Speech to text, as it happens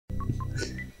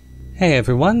Hey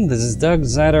everyone, this is Doug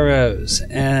Zyderose,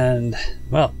 and,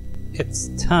 well, it's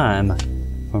time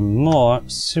for more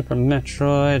Super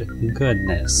Metroid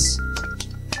goodness.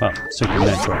 Well, Super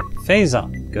Metroid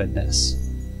Phazon goodness.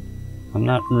 I'm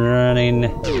not running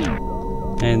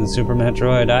in the Super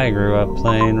Metroid I grew up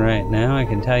playing right now, I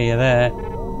can tell you that.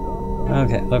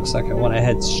 Okay, looks like I want to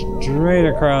head straight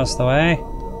across the way.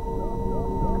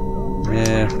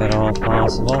 If at all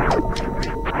possible.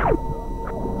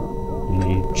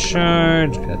 Need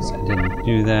charge, because I didn't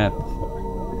do that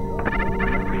before.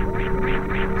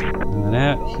 Going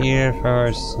out here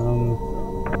for some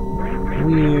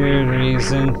weird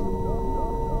reason.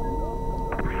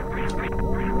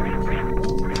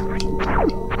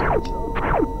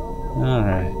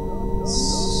 Alright,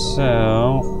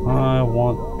 so I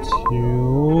want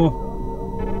to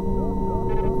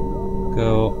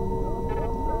go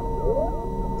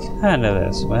kind of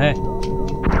this way.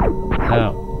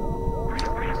 Oh.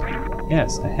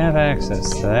 Yes, I have access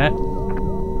to that.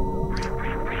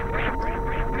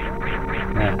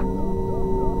 Yeah.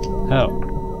 Oh.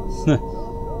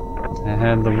 I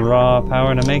had the raw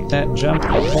power to make that jump the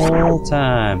whole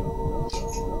time.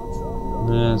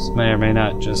 This may or may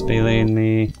not just be leading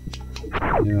me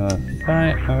to a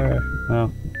fight, or...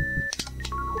 oh.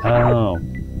 Oh.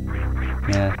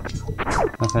 Yeah.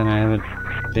 Nothing I haven't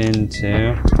been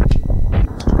to.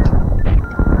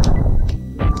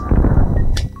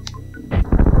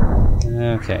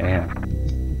 Okay, yeah.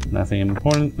 Nothing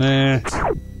important there.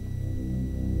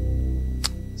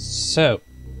 So,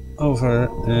 over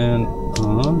and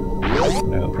on.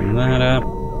 Open that up.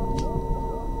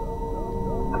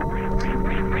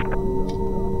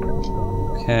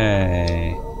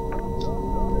 Okay.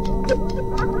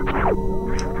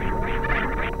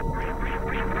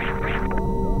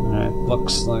 Alright,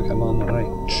 looks like I'm on the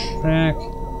right track.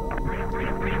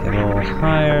 Get a little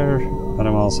higher. But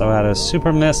I'm also out of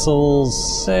super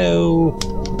missiles, so...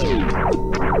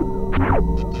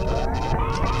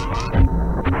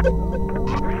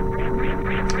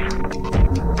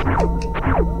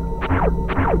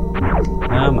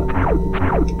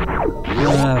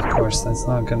 of course, that's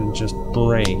not gonna just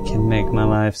break and make my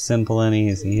life simple and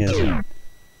easy, is it?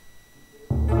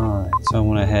 Alright, so I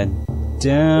wanna head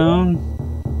down.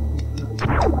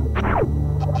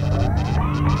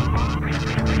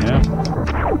 Yeah.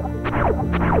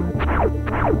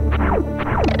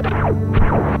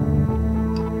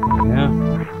 Yeah.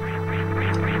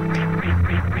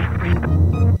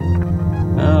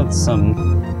 Well, it's some...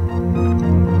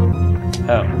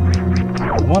 oh. I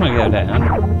want to go down.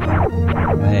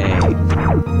 Wait.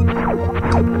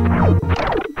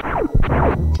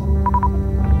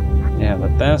 Yeah, the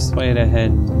best way to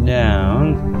head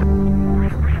down,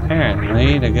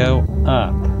 apparently, to go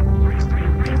up.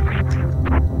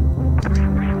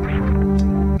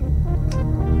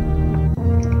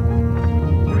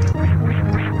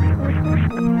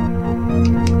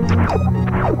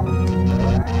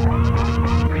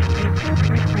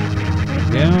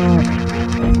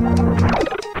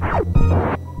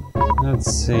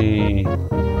 Let's see.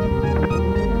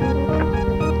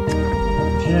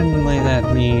 Generally that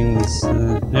means...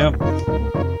 nope.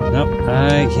 Nope,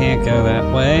 I can't go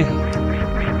that way.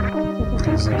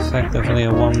 It's effectively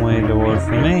a one-way door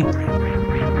for me.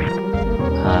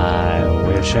 I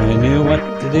wish I knew what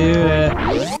to do to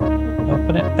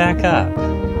open it back up.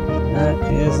 That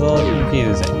is a little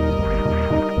confusing.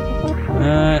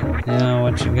 But, you know,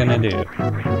 what you gonna do?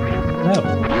 Oh.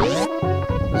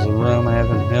 There's a room I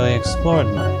haven't really explored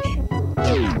much.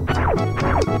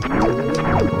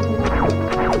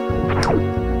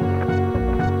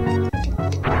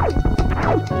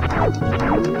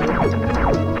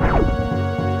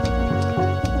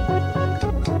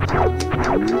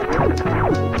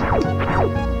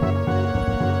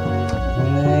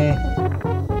 Okay.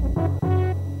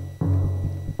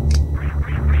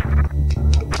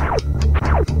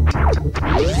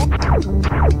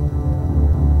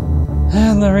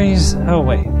 And the reason... oh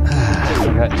wait, I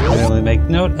forgot to really make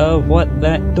note of what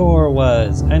that door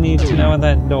was. I need to know what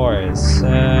that door is, so...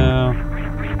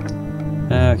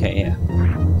 okay, yeah.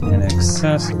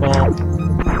 Inaccessible.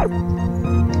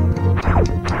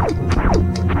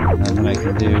 Nothing I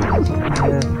can do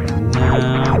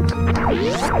now.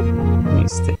 At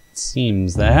least it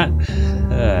seems that.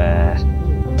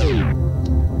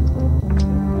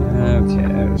 Okay,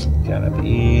 there's gotta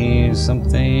be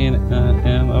something I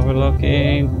am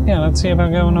overlooking. Yeah, let's see if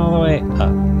I'm going all the way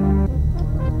up.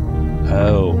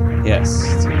 Oh,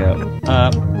 yes, to go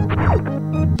up.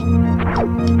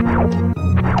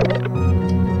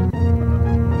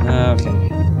 Okay.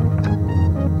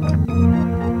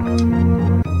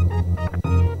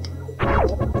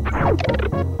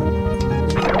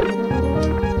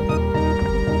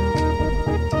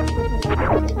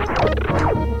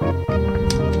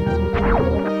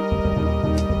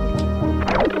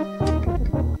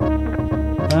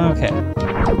 Okay.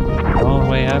 All the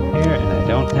way up here, and I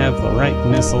don't have the right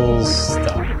missiles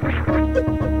stuck.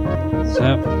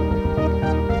 So,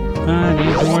 I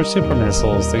need more super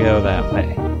missiles to go that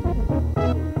way.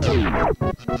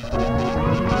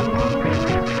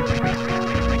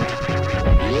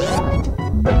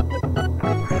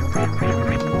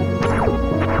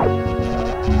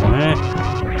 Alright.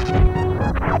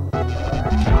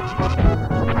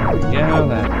 There we go,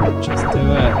 that might just do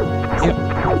it. Yep,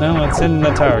 no, it's hitting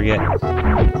the target.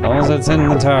 As long as it's hitting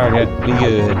the target, be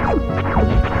good.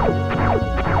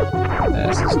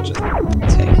 This is just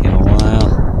taking a while.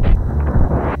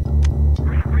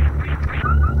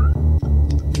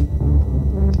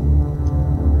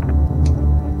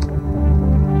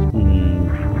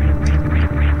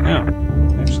 Oh,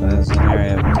 actually this is an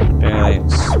area I've barely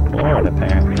explored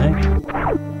apparently.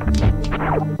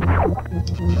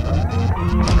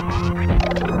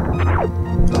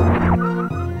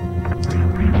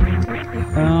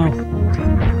 Oh.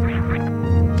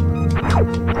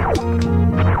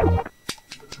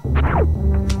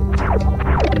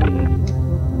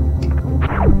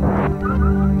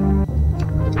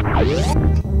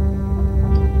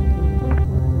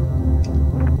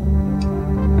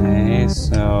 Okay,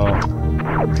 so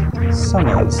some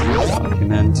of this is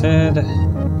documented.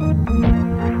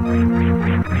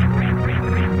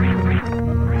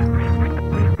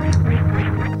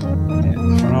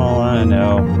 For all I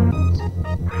know.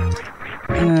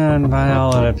 And by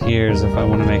all it appears, if I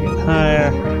want to make it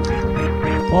higher,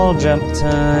 wall jump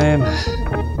time.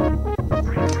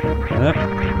 Yep.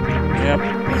 Yep.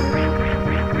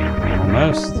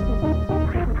 Almost.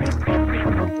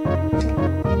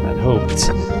 I'd hoped.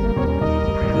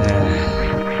 Okay.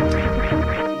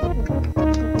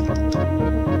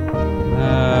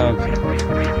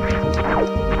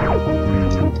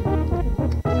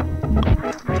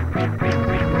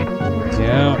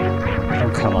 Go. Oh,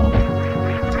 come on.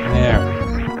 There.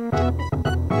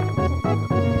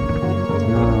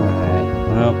 Alright,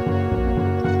 well.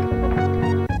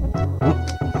 Oh.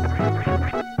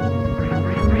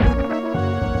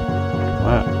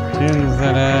 Wow, tunes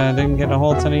that didn't get a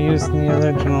whole ton of use in the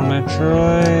original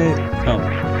Metroid. Oh,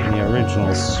 in the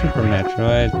original Super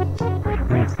Metroid.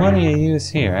 And plenty of use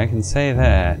here, I can say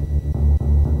that.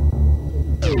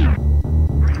 Yeah,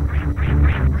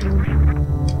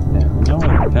 I know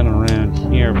I've been around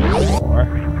here before.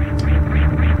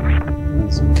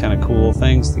 Some kind of cool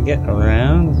things to get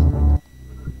around.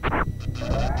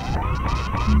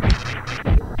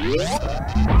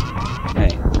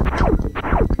 Hey.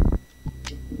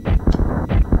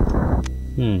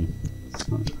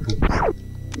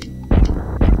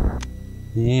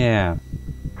 Yeah.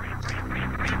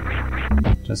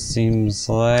 Just seems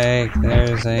like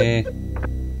there's a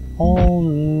whole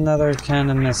nother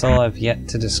kind of missile I've yet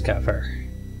to discover.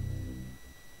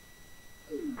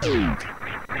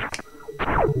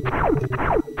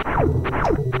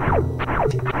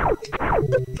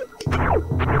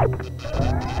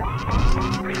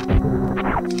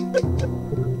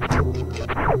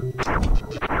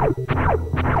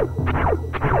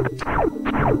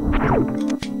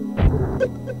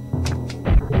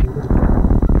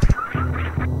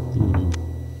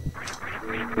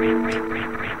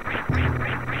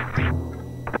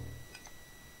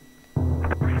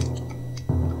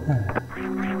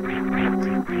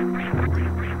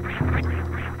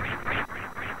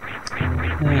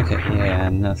 Okay, yeah,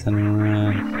 nothing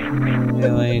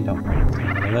really. Don't want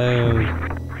to load.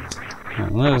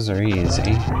 Those are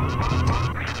easy.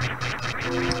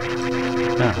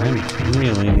 Oh, I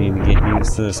really need to get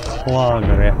used to this claw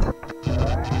grip.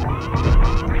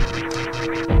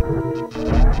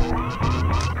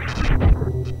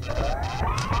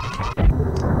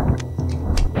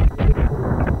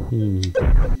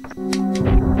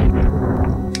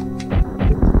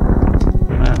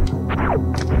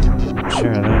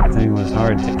 Sure, that thing was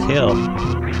hard to kill.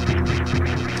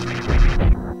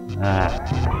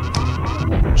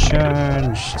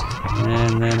 Charged,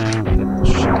 and then I'll get the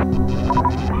shot.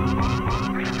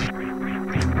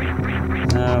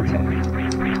 Okay.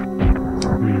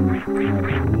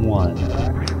 One.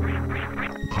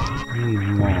 Need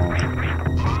more.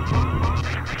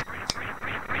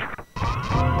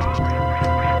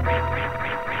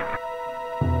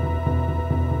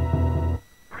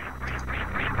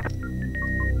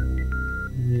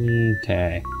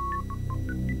 Okay.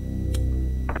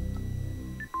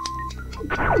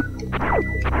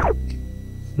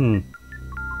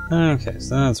 Okay,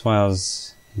 so that's why I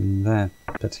was in that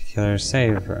particular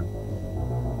save room.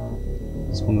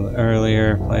 It's one of the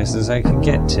earlier places I could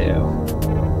get to.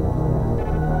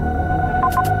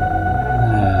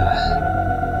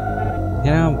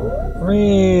 You know,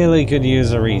 really could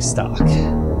use a restock.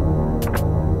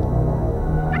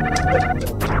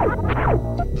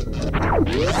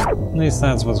 At least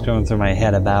that's what's going through my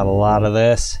head about a lot of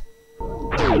this.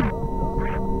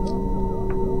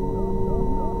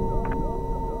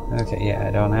 Okay, yeah,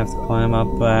 I don't have to climb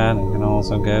up that. I can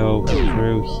also go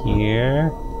through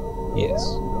here. Yes.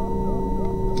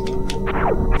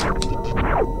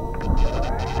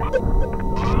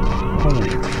 Holy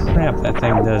crap, that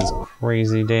thing does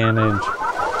crazy damage.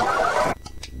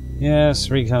 Yes,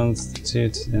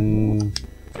 reconstitute and...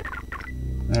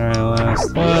 Alright,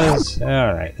 last was...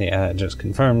 Alright, yeah, that just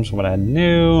confirms what I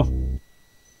knew.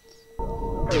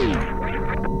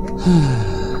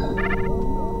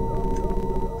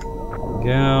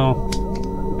 Go.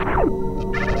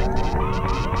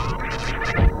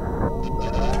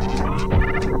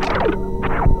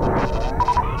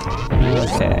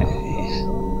 Okay.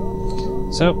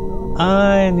 So,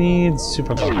 I need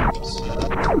super bombs.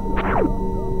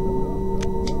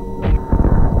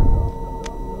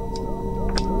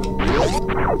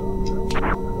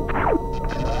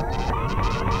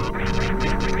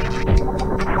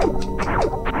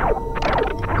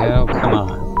 Go, come on.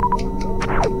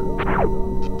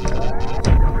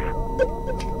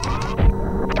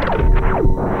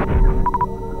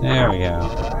 There we go.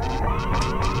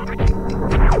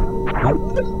 What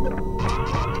the?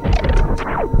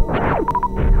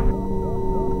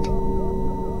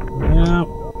 Yep.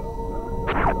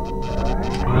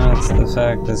 That's the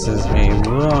fact this is a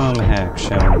ROM hack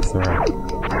showing through.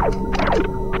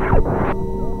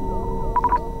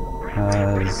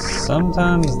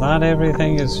 Sometimes not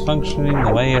everything is functioning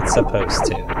the way it's supposed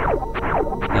to.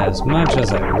 As much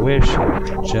as I wish it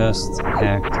would just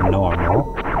act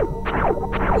normal.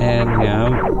 And, you know,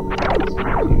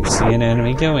 you see an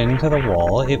enemy go into the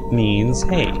wall, it means,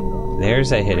 hey,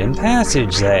 there's a hidden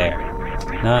passage there.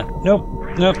 Not, nope,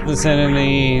 this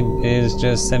enemy is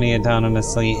just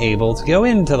semi-autonomously able to go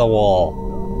into the wall.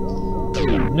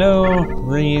 No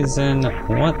reason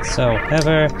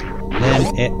whatsoever.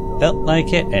 Then it felt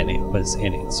like it, and it was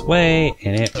in its way,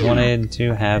 and it wanted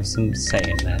to have some say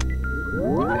in that.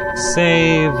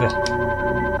 Save.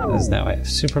 Because now I have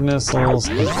super missiles,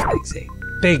 and it makes a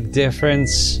big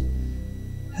difference.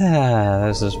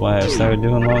 This is why I started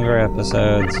doing longer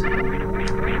episodes.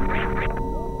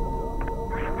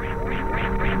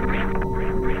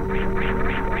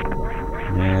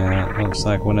 Yeah, it looks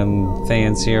like one of them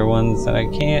fancier ones that I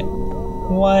can't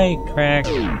quite crack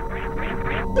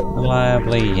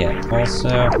reliably yet.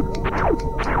 Also,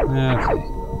 okay,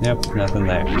 yep, nothing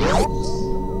there.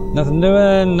 Nothing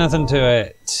doing, nothing to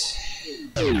it.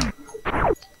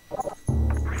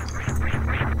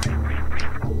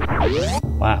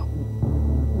 Wow.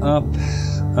 Up,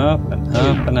 up, and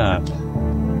up, and up.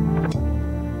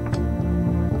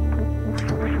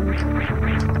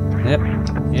 Yep,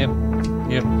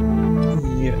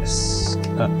 yes.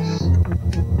 Up.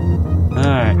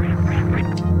 Alright.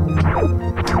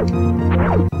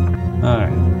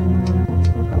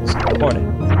 I'll support it.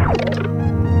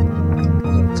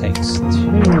 It takes 2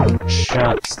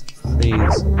 shots to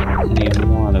freeze any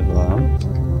one of them.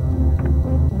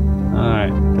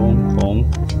 Alright, boom, boom,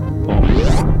 boom.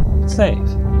 Save.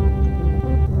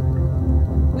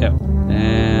 Yep,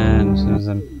 and there's a...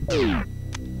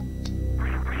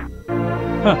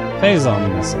 Huh, Phazon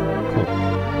missile. Cool.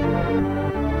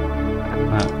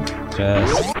 Wow,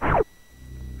 just...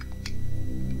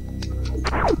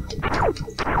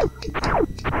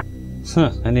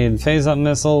 Huh, I need Phazon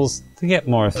missiles to get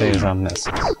more Phazon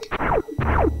missiles.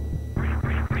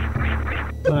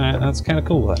 Alright, that's kind of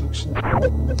cool, actually.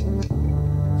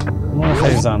 More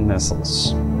Phazon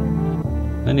missiles.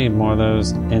 I need more of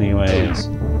those anyways.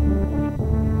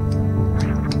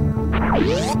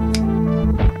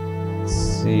 Let's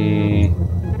see...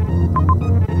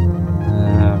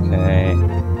 Okay.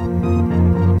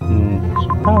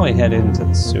 Should probably head into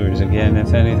the sewers again,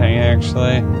 if anything,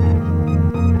 actually.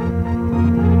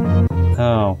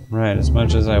 Oh, right, as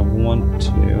much as I want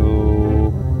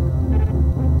to...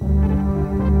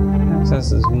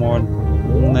 Access is more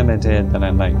limited than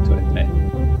I'd like to admit.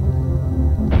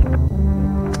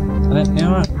 But you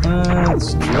know what?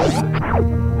 Let's try.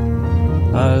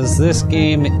 As this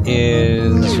game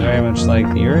is very much like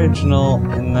the original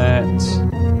in that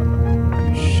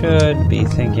you should be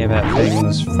thinking about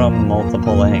things from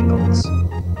multiple angles.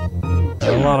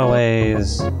 There are a lot of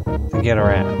ways to get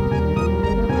around.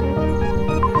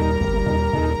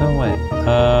 Oh wait,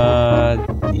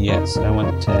 yes, I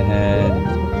want to head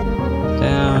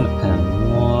down and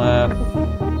left.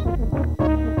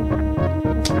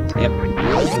 Yep,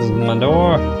 this is my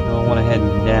door. I want to head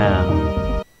down.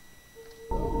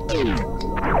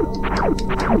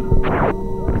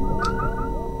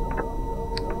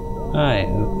 Alright,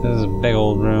 this is a big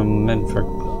old room meant for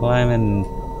climbing.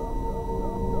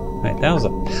 Wait, that was a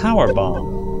power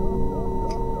bomb.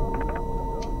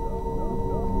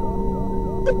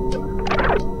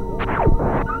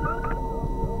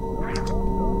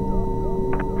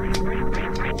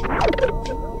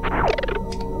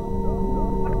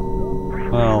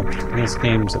 Well, this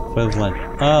game's equivalent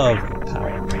of a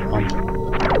power bomb.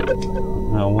 I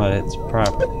don't know what it's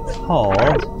properly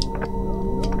called.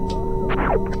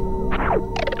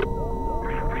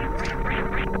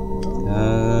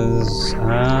 Because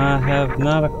I have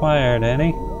not acquired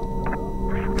any.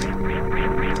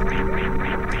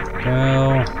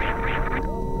 Go.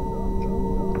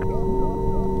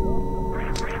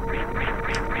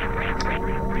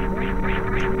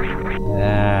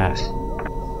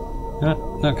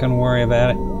 Not gonna worry about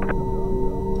it.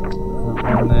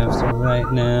 Not after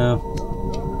right now.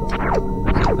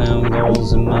 Keep my own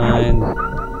goals in mind.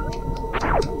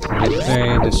 I get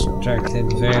very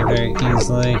distracted very, very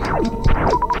easily.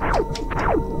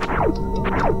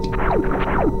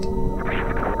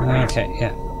 Okay,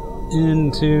 yeah.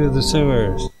 Into the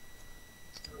sewers.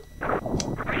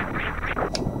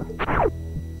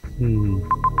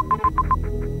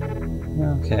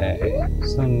 Okay,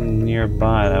 so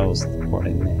nearby that was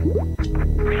supporting me.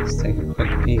 Let's take a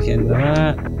quick peek into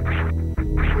that.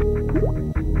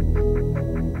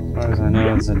 As far as I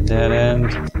know, it's a dead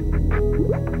end.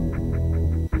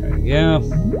 There we go.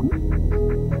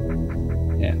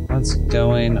 Yeah, what's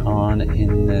going on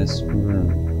in this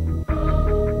room?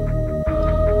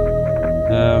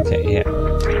 Okay, yeah.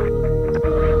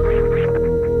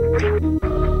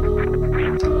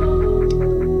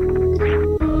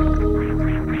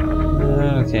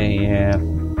 Okay, yeah.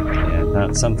 Yeah,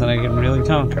 not something I can really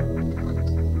conquer.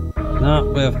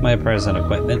 Not with my present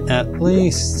equipment, at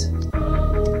least.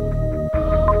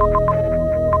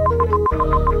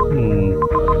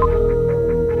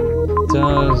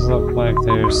 Does look like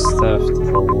there's stuff to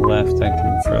the left I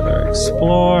can further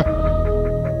explore.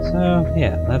 So,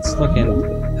 yeah, let's look into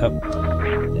it. Oh,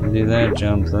 didn't do that,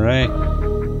 jump right.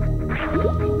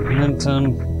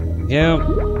 Momentum, there we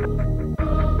go.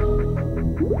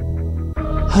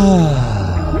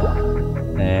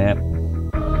 Yep.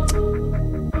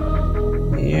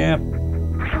 Yep.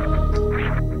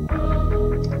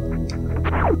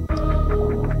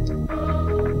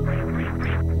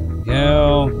 There we go.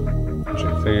 I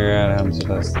should figure out how I'm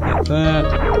supposed to get that.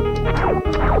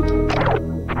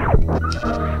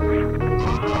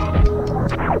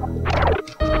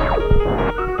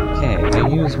 Okay, I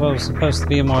used what was supposed to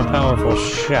be a more powerful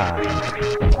shot.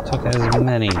 Took as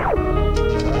many.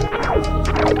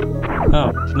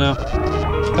 Oh, no.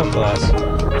 Took less.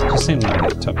 Just seemed like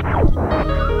it took more.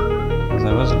 Because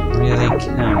I wasn't really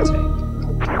counting.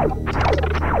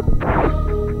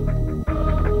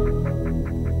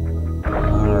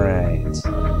 Alright.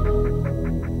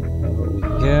 Over we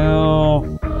go.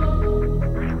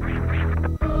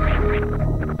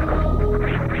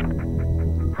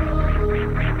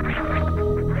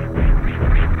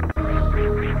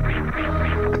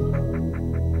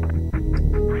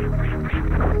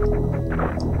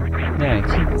 Yeah, I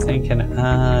keep thinking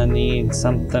I need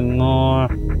something more.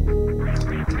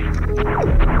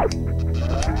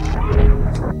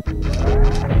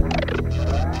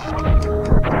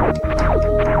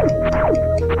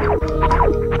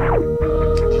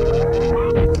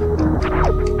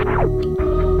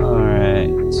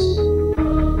 Alright.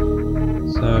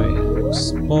 So yeah,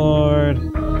 explored.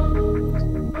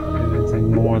 Anything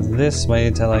more this way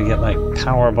till I get like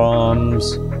power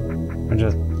bombs. Or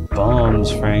just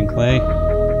bombs, frankly.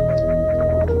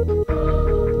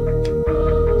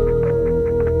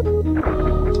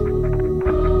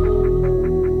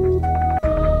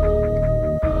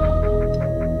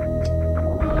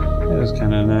 It was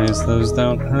kind of nice. Those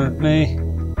don't hurt me.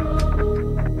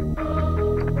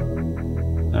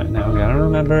 Alright, now we gotta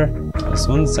remember this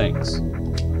one sinks.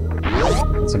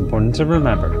 It's important to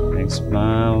remember. Makes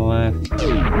my life a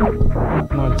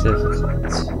lot more difficult.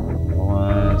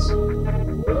 Otherwise.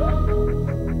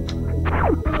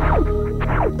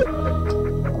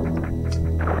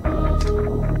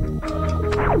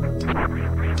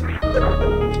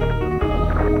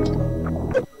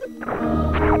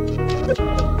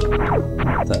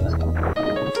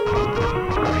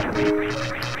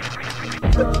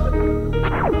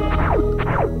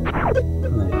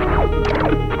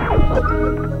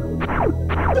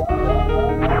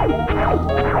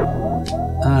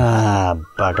 Ah,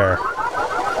 bugger.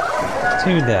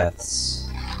 2 deaths.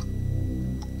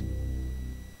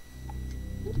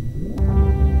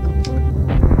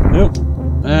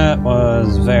 That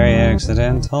was very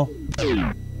accidental.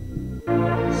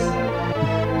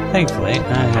 Thankfully,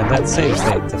 I had that save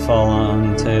state to fall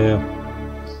on to.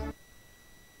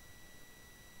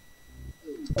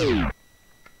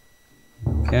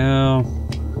 Go.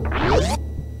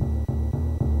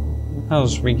 I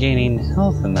was regaining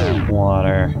health in that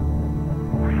water.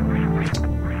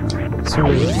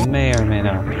 Sewers may or may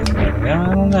not be there.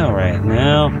 I don't know right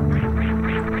now.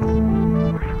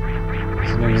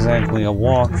 Isn't exactly a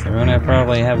walkthrough, and I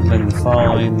probably haven't been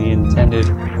following the intended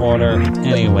order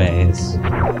anyways.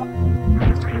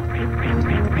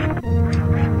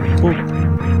 Boop.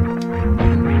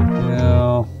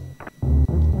 Go.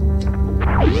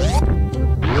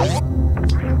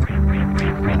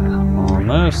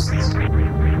 Almost.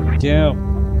 Go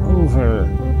over.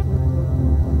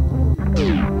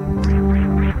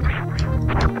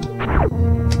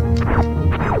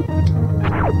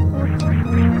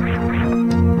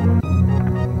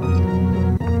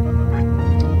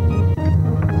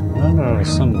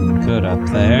 There's something good up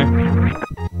there.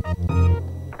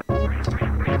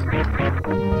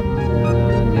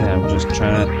 And yeah, I'm just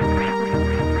trying to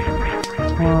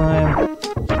climb.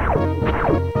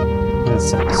 That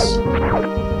sucks.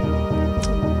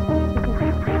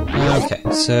 Okay,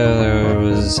 so there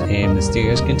was a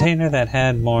mysterious container that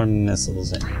had more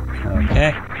missiles in it.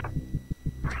 Okay.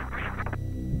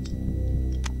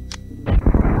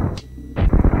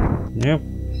 Yep.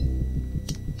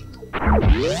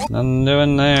 Nothing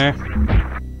doing there.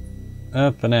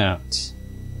 Up and out.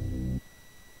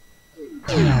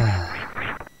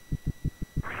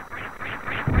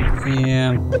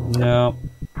 Yeah, no.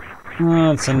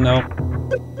 Oh, it's a nope.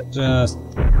 Just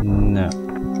no.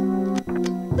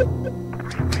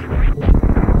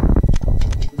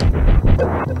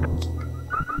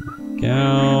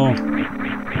 Go.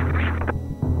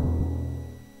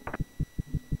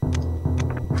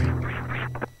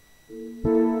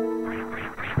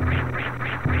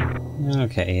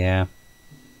 Okay, yeah.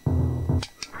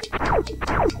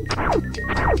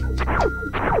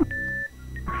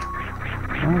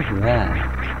 What's that?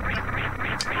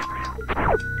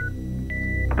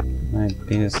 Might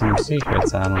be some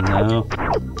secrets, I don't know.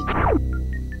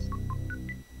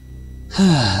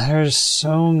 There's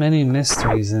so many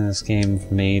mysteries in this game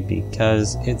for me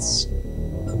because it's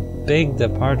a big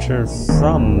departure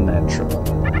from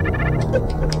Metroid.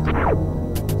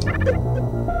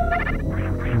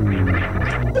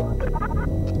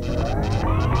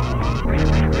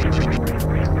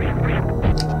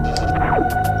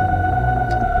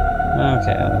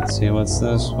 Okay, let's see what's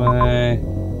this way. A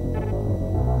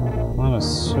lot of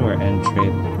sewer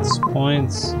entry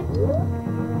points.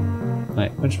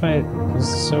 Wait, which way? Is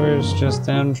the sewers just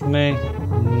down from me?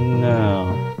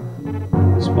 No.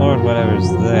 Explored whatever's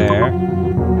there.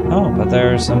 Oh, but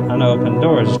there are some unopened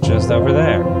doors just over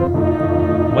there.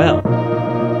 Well.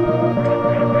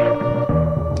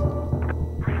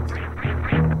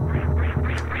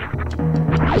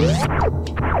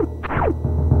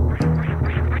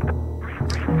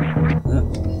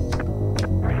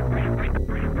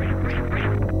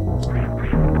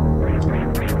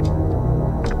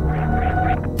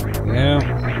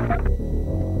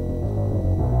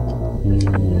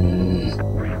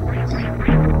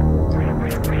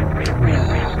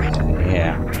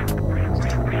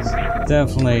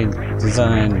 Definitely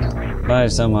designed by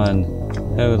someone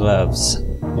who loves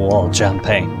wall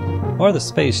jumping. Or the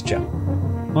space jump.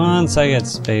 Once I get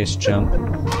space jump,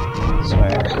 I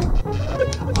swear.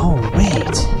 Oh,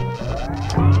 wait!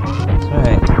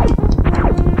 Sorry.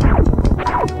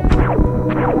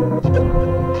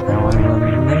 Now I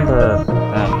remember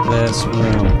about this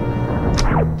room.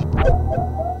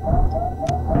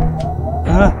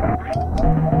 Ah!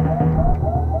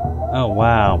 Oh,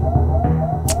 wow.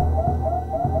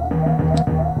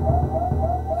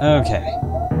 Okay.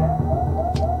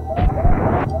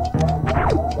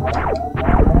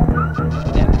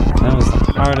 Yeah, that was the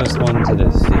hardest one to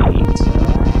defeat.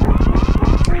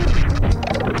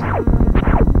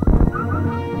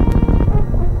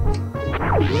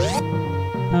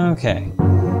 Okay.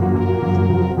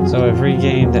 So I've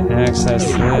regained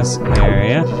access to this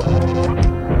area.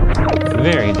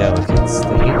 Very delicate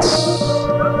state.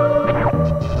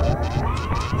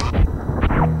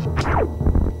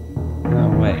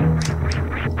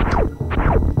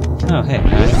 Oh, hey,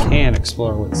 I can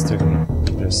explore what's through here.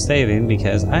 I'm just saving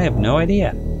because I have no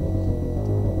idea.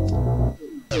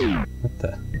 What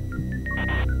the?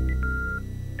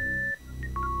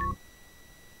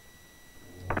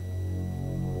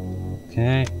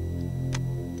 Okay.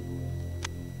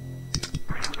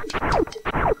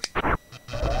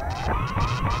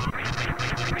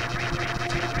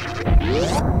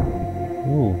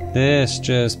 Ooh, this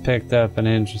just picked up an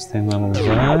interesting little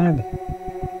vibe.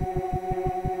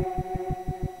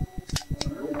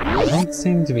 Don't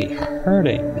seem to be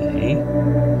hurting me.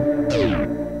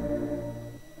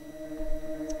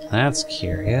 That's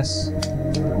curious.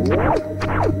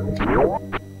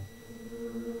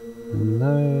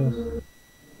 No.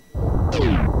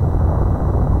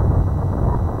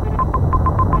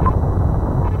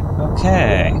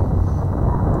 Okay.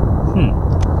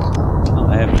 Well,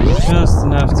 I have just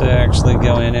enough to actually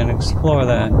go in and explore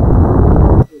that.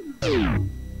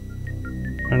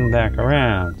 Turn back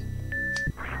around.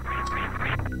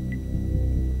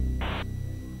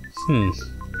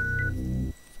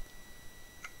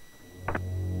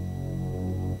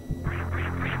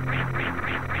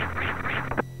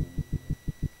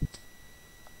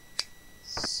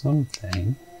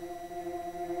 Something.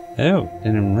 Oh,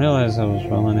 didn't realize I was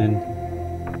rolling in.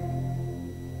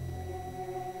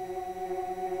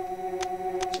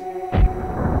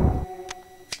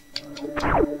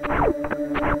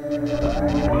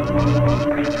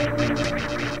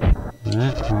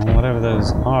 Well, whatever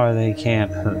those are, they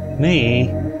can't hurt me,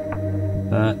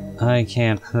 but I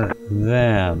can't hurt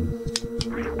them.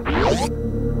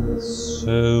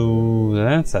 So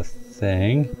that's a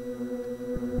thing.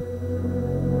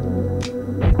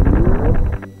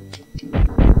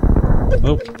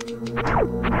 Oh.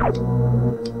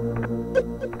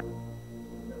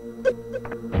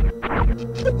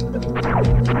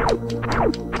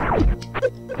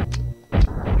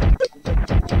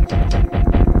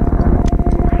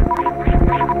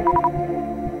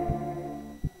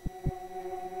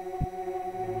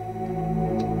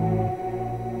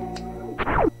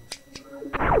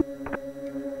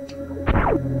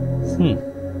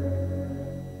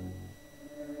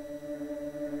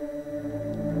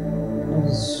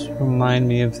 Remind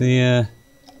me of the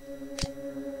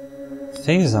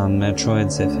Phazon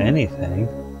Metroids, if anything.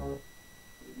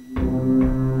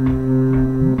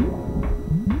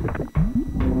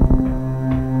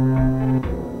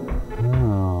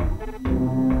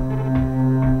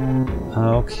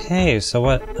 Oh. Okay, so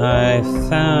what I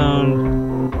found...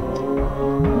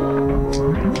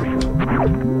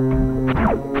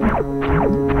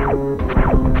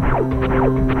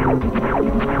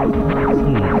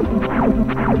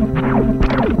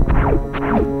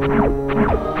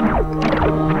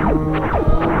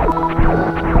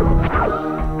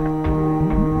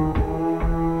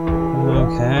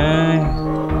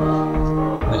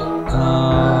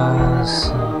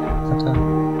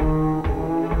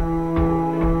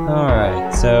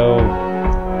 Alright, so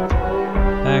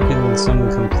back in some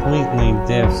completely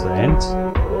different.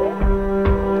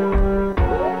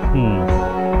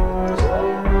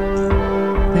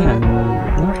 Yeah, I'm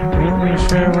not really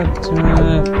sure what to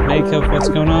make of what's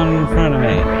going on in front of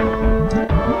me.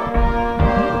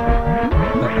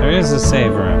 But there is a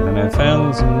save room, and I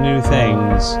found some new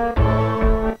things.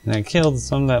 And I killed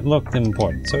some that looked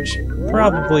important, so it should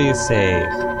probably save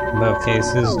in both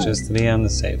cases just to be on the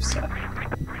safe side.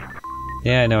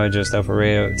 Yeah, I know I just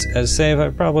overrated a save I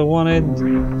probably wanted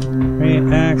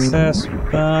re-access,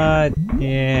 but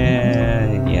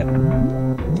yeah, yep.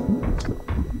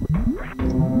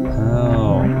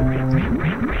 Oh.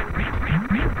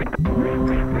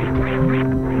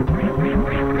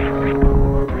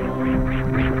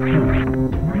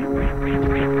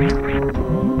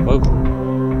 Whoa.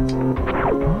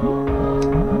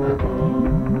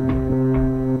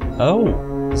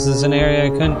 Oh, this is an area I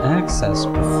couldn't access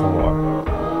before.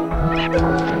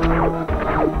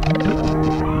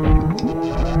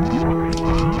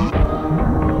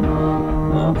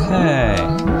 Okay.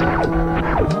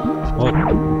 Whoa.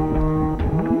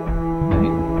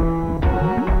 Wait.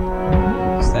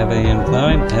 Just heavy and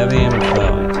flowing, heavy and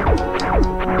flowing.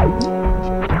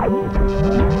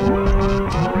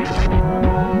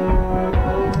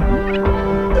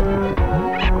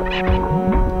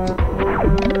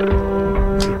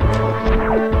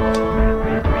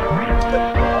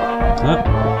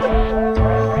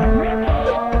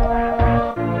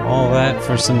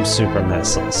 For some super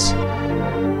missiles.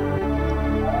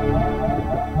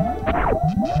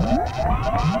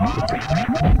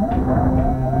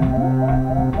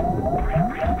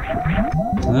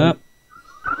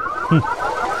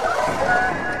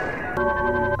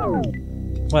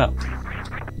 Well,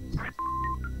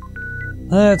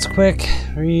 let's quick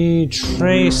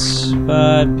retrace,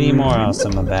 but be more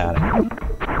awesome about it. I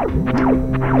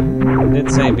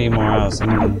did say be more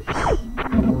awesome.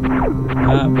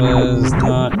 That was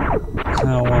not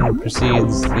how one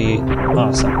proceeds to be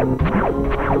awesome.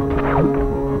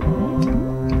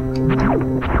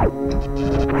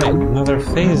 Wait, another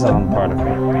Phazon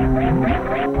particle.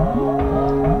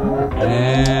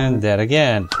 And dead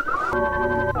again.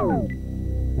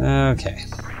 Okay.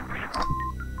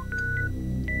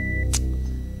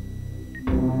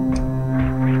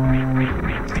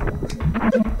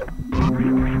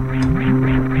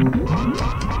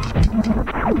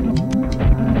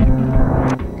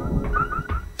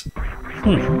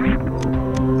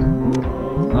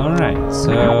 Alright,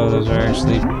 so those are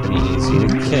actually pretty easy to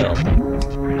kill.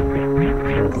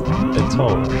 The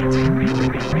total.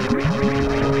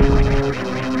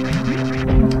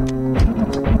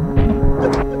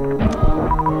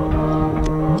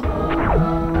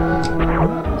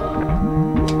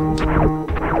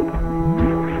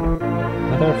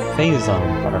 Another Phazon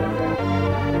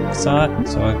particle. Saw it,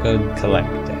 so I could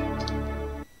collect it.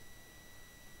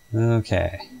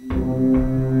 Okay.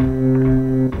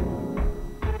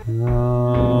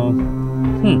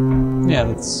 Yeah,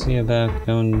 let's see about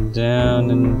going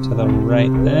down and to the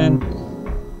right then.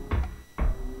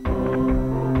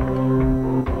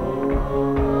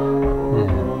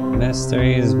 Yeah,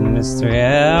 mysteries, mystery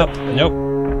out. Nope.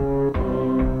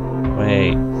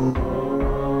 Wait.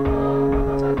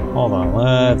 Hold on,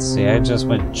 let's see. I just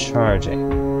went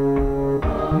charging.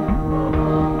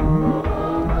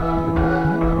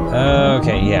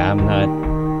 Okay, yeah, I'm not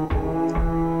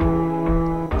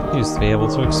used to be able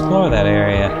to explore that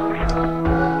area.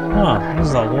 Huh, this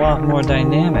is a lot more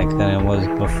dynamic than it was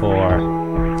before.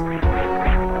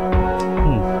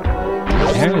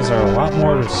 The areas are a lot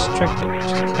more restricted, which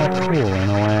is kind of cool in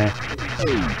a way.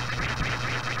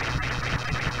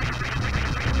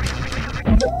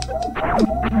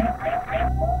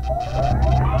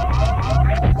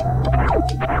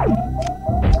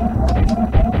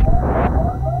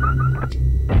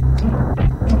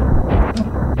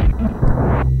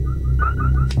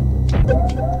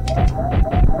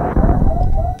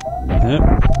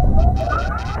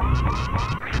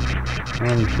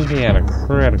 He had a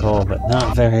critical, but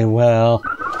not very well.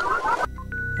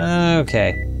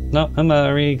 Okay. No, I'm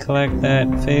gonna recollect that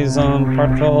Phazon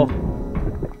particle.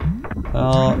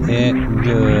 Call it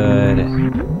good.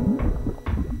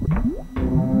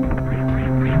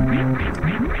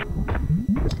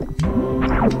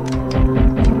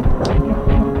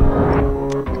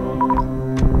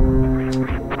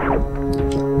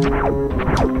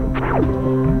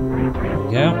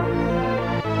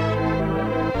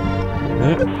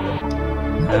 There we go.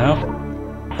 No.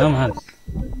 Come on.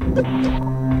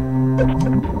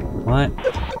 What?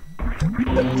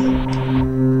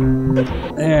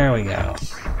 There we go.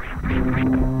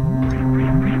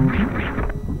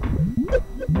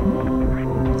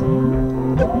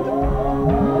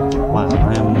 Wow, I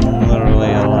am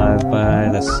literally alive by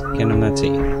the skin of my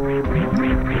teeth.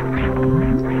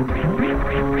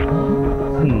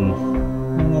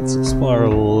 Let's explore a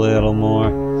little more.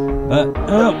 But,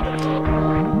 oh!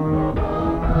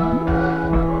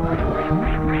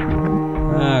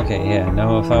 Okay, yeah,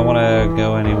 no, if I want to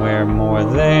go anywhere more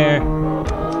there,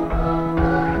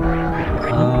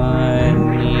 I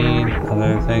need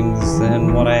other things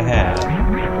than what I have.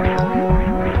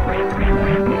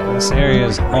 This area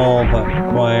is all but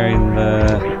requiring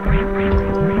the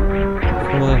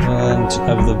equivalent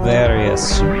of the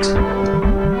Various suit.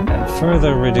 That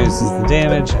further reduces the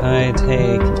damage I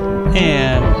take,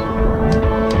 and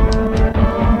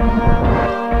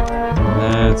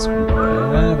that's good.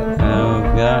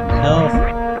 I've got health,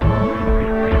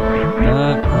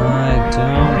 but I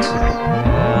don't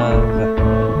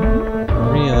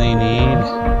really need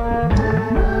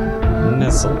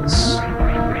missiles.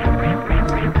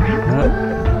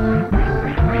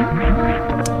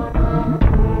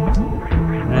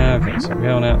 Okay, so we're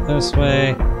going out this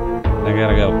way. I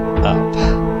gotta go up.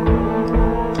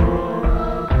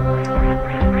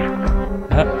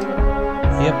 Up.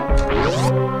 Yep.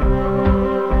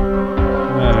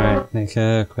 Alright, make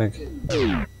a quick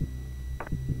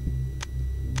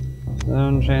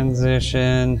zone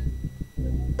transition.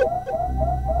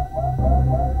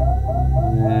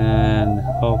 And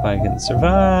hope I can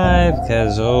survive,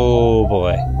 because oh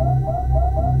boy.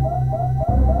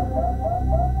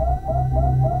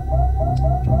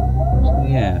 So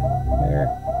yeah, there.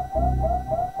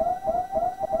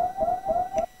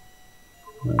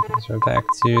 Okay, so we're back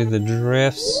to the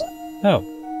drifts. Oh,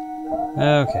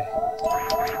 okay.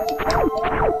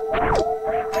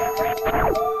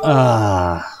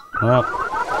 Well.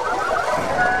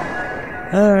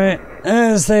 Alright,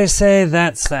 as they say,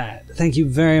 that's that. Thank you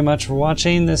very much for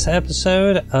watching this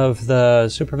episode of the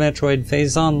Super Metroid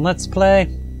Phazon Let's Play.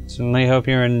 Certainly hope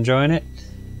you're enjoying it.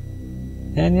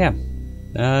 And yeah,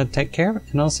 take care,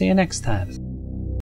 and I'll see you next time.